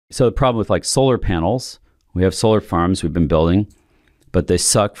So the problem with like solar panels, we have solar farms we've been building, but they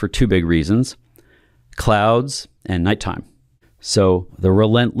suck for two big reasons: clouds and nighttime. So the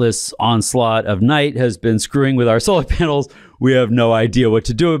relentless onslaught of night has been screwing with our solar panels. We have no idea what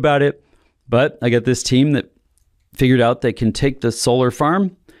to do about it. But I got this team that figured out they can take the solar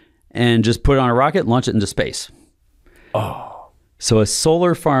farm and just put it on a rocket and launch it into space. Oh. So a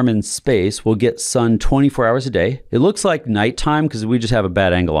solar farm in space will get sun 24 hours a day. It looks like nighttime because we just have a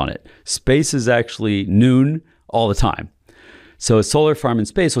bad angle on it. Space is actually noon all the time. So a solar farm in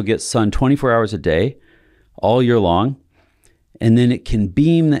space will get sun 24 hours a day, all year long. And then it can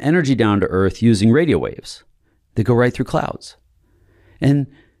beam the energy down to Earth using radio waves that go right through clouds. And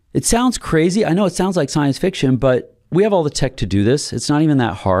it sounds crazy. I know it sounds like science fiction, but we have all the tech to do this. It's not even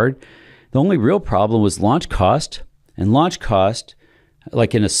that hard. The only real problem was launch cost. And launch cost,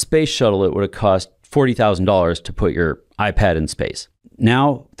 like in a space shuttle, it would have cost $40,000 to put your iPad in space.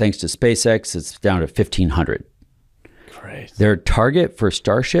 Now, thanks to SpaceX, it's down to $1,500. Great. Their target for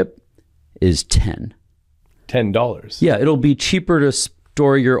Starship is $10. $10. Yeah, it'll be cheaper to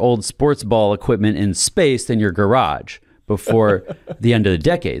store your old sports ball equipment in space than your garage before the end of the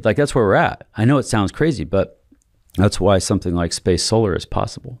decade. Like, that's where we're at. I know it sounds crazy, but that's why something like space solar is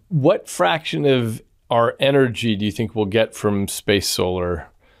possible. What fraction of our energy do you think we'll get from space solar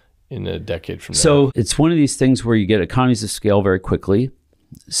in a decade from now? So it's one of these things where you get economies of scale very quickly.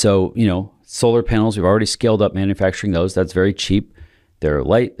 So, you know, solar panels, we've already scaled up manufacturing those. That's very cheap. They're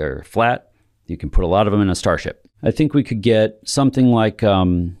light, they're flat. You can put a lot of them in a Starship. I think we could get something like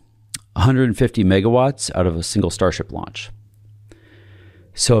 150 megawatts out of a single Starship launch.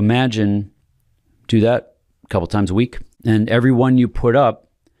 So imagine, do that a couple times a week, and every one you put up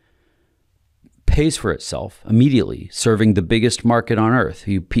pays for itself immediately, serving the biggest market on Earth.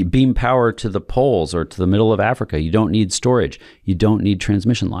 You beam power to the poles or to the middle of Africa. You don't need storage. You don't need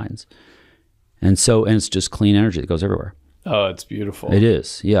transmission lines. And it's just clean energy that goes everywhere. Oh, it's beautiful. It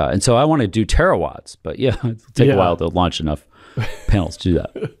is, yeah. And so I want to do terawatts, but yeah, it'll take a while to launch enough panels to do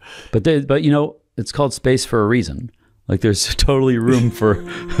that. But you know, it's called space for a reason. Like, there's totally room for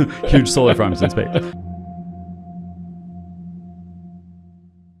huge solar farms in space.